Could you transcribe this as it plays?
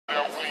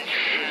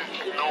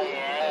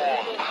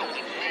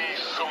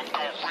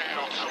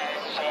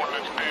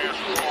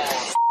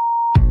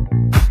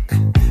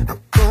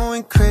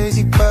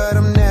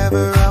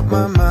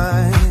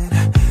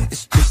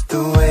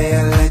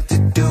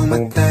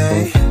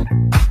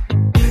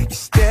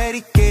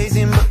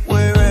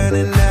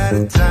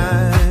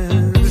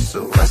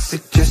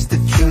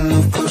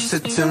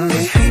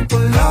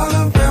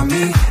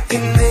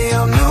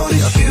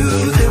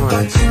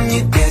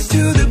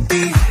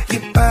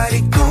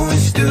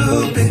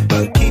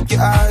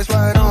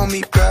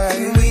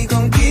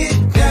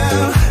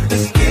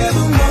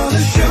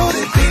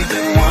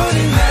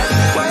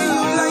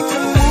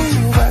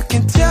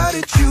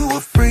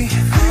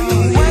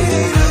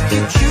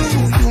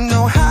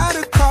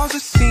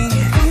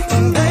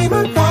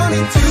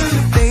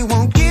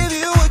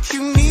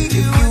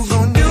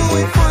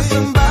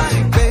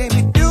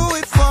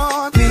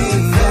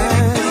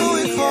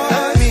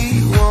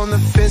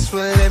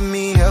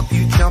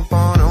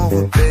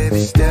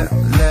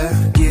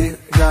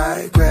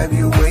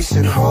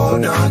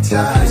on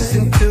time.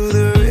 Listen to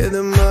the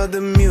rhythm of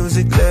the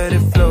music, let it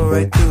flow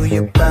right through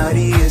your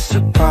body. It's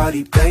a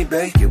party,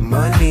 baby. Your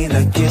money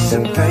like it's a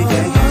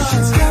payday.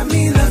 Ocean's got